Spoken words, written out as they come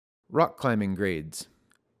Rock climbing grades.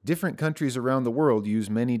 Different countries around the world use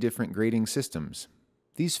many different grading systems.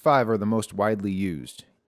 These 5 are the most widely used.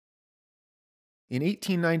 In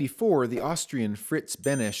 1894, the Austrian Fritz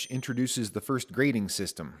Benesch introduces the first grading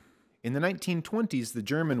system. In the 1920s, the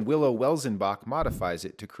German Willow Welsenbach modifies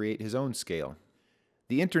it to create his own scale.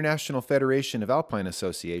 The International Federation of Alpine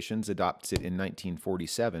Associations adopts it in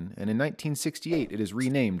 1947, and in 1968 it is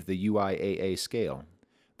renamed the UIAA scale.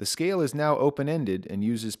 The scale is now open-ended and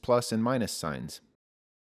uses plus and minus signs.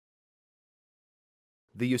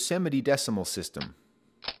 The Yosemite decimal system.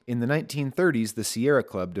 In the 1930s, the Sierra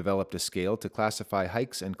Club developed a scale to classify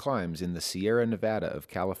hikes and climbs in the Sierra Nevada of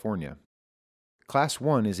California. Class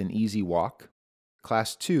 1 is an easy walk.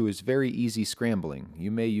 Class 2 is very easy scrambling. You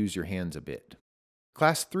may use your hands a bit.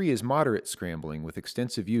 Class 3 is moderate scrambling with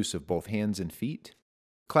extensive use of both hands and feet.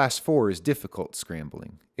 Class 4 is difficult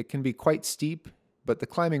scrambling. It can be quite steep, but the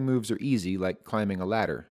climbing moves are easy, like climbing a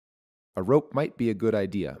ladder. A rope might be a good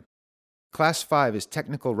idea. Class 5 is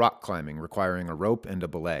technical rock climbing, requiring a rope and a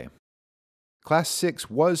belay. Class 6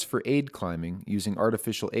 was for aid climbing, using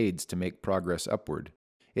artificial aids to make progress upward.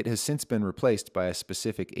 It has since been replaced by a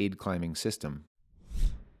specific aid climbing system.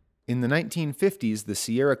 In the 1950s, the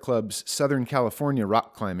Sierra Club's Southern California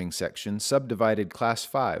rock climbing section subdivided Class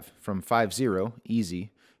 5 from 5-0,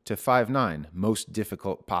 easy, to 5-9, most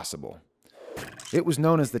difficult possible. It was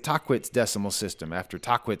known as the Tockwitz decimal system after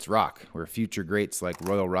Tockwitz Rock, where future greats like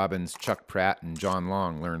Royal Robbins, Chuck Pratt, and John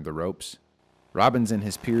Long learned the ropes. Robbins and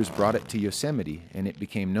his peers brought it to Yosemite, and it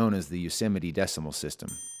became known as the Yosemite decimal system.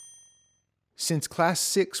 Since Class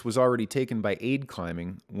 6 was already taken by aid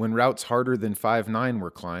climbing, when routes harder than 5-9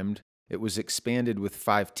 were climbed, it was expanded with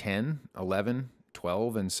 5-10, 11,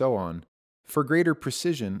 12, and so on. For greater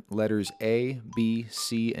precision, letters A, B,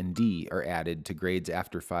 C, and D are added to grades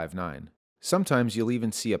after 5-9. Sometimes you'll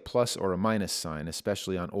even see a plus or a minus sign,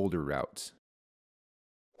 especially on older routes.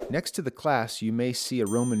 Next to the class, you may see a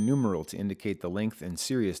Roman numeral to indicate the length and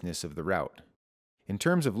seriousness of the route. In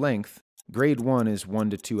terms of length, Grade 1 is 1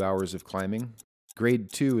 to 2 hours of climbing.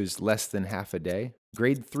 Grade 2 is less than half a day.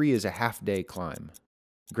 Grade 3 is a half-day climb.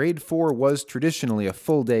 Grade 4 was traditionally a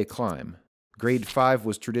full-day climb. Grade 5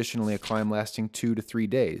 was traditionally a climb lasting 2 to 3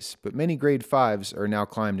 days, but many Grade 5s are now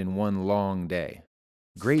climbed in one long day.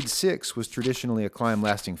 Grade 6 was traditionally a climb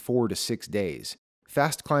lasting 4 to 6 days.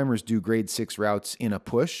 Fast climbers do Grade 6 routes in a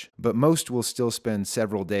push, but most will still spend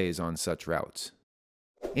several days on such routes.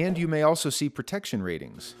 And you may also see protection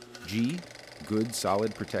ratings. G, good,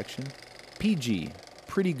 solid protection. PG,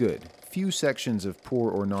 pretty good, few sections of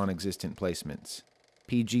poor or non-existent placements.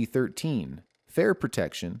 PG-13, fair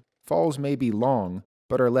protection, falls may be long,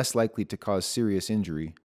 but are less likely to cause serious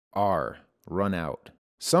injury. R, run out.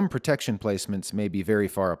 Some protection placements may be very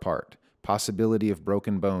far apart, possibility of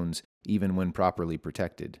broken bones even when properly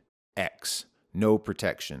protected. X, no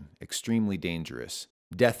protection, extremely dangerous.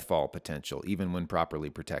 Death fall potential, even when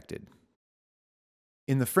properly protected.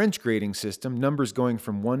 In the French grading system, numbers going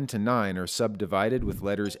from 1 to 9 are subdivided with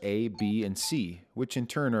letters A, B, and C, which in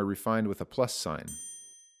turn are refined with a plus sign.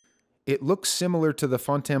 It looks similar to the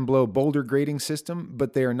Fontainebleau boulder grading system,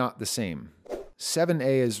 but they are not the same. 7A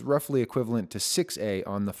is roughly equivalent to 6A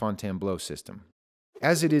on the Fontainebleau system.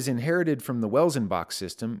 As it is inherited from the Welsenbach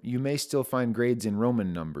system, you may still find grades in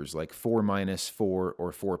Roman numbers like 4-, 4,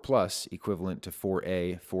 or 4+, equivalent to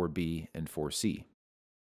 4A, 4B, and 4C.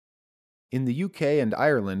 In the UK and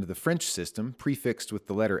Ireland, the French system, prefixed with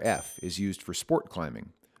the letter F, is used for sport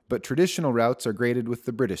climbing, but traditional routes are graded with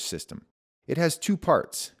the British system. It has 2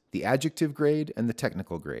 parts, the adjective grade and the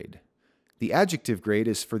technical grade. The adjective grade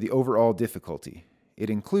is for the overall difficulty. It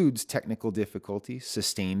includes technical difficulty,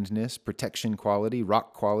 sustainedness, protection quality,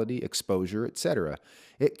 rock quality, exposure, etc.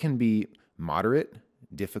 It can be moderate,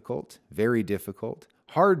 difficult, very difficult,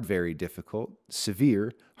 hard, very difficult,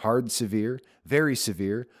 severe, hard, severe, very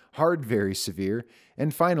severe, hard, very severe,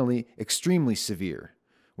 and finally, extremely severe,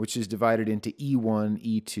 which is divided into E1,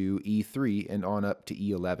 E2, E3, and on up to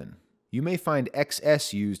E11. You may find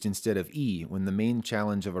XS used instead of E when the main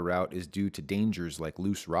challenge of a route is due to dangers like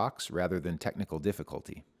loose rocks rather than technical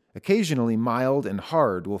difficulty. Occasionally, mild and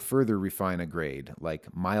hard will further refine a grade,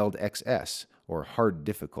 like mild XS or hard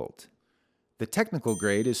difficult. The technical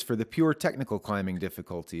grade is for the pure technical climbing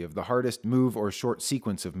difficulty of the hardest move or short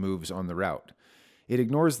sequence of moves on the route. It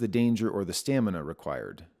ignores the danger or the stamina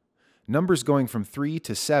required. Numbers going from 3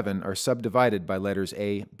 to 7 are subdivided by letters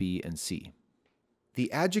A, B, and C. The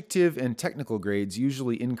adjective and technical grades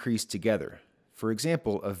usually increase together. For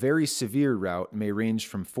example, a very severe route may range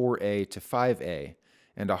from 4A to 5A,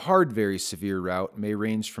 and a hard very severe route may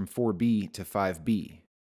range from 4B to 5B.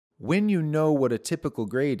 When you know what a typical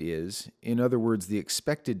grade is, in other words, the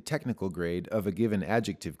expected technical grade of a given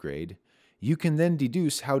adjective grade, you can then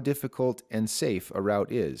deduce how difficult and safe a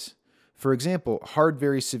route is. For example, hard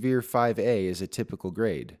very severe 5A is a typical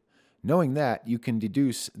grade. Knowing that, you can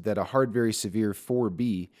deduce that a hard very severe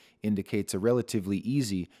 4B indicates a relatively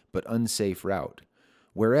easy but unsafe route,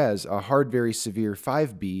 whereas a hard very severe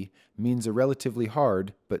 5B means a relatively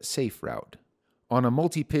hard but safe route. On a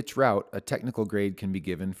multi-pitch route, a technical grade can be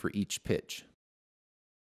given for each pitch.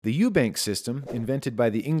 The EWBANK system, invented by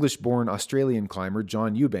the English-born Australian climber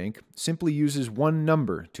John Eubank, simply uses one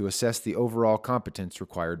number to assess the overall competence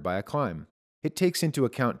required by a climb. It takes into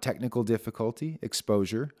account technical difficulty,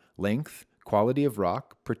 exposure, length, quality of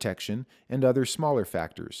rock, protection, and other smaller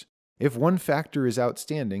factors. If one factor is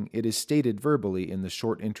outstanding, it is stated verbally in the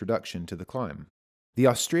short introduction to the climb. The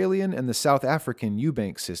Australian and the South African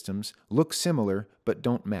EWBANK systems look similar but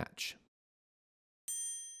don't match.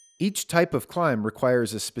 Each type of climb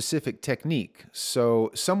requires a specific technique, so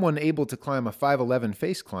someone able to climb a 511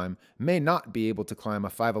 face climb may not be able to climb a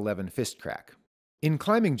 511 fist crack. In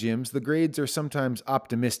climbing gyms, the grades are sometimes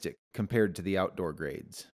optimistic compared to the outdoor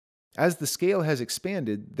grades. As the scale has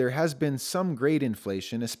expanded, there has been some grade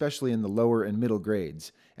inflation, especially in the lower and middle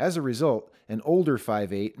grades. As a result, an older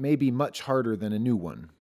 5.8 may be much harder than a new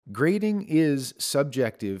one. Grading is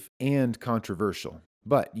subjective and controversial,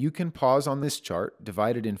 but you can pause on this chart,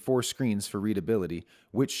 divided in 4 screens for readability,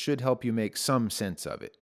 which should help you make some sense of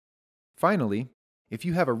it. Finally, if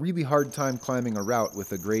you have a really hard time climbing a route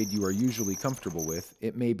with a grade you are usually comfortable with,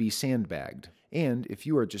 it may be sandbagged. And if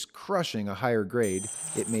you are just crushing a higher grade,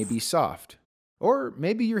 it may be soft. Or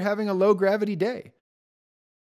maybe you're having a low gravity day.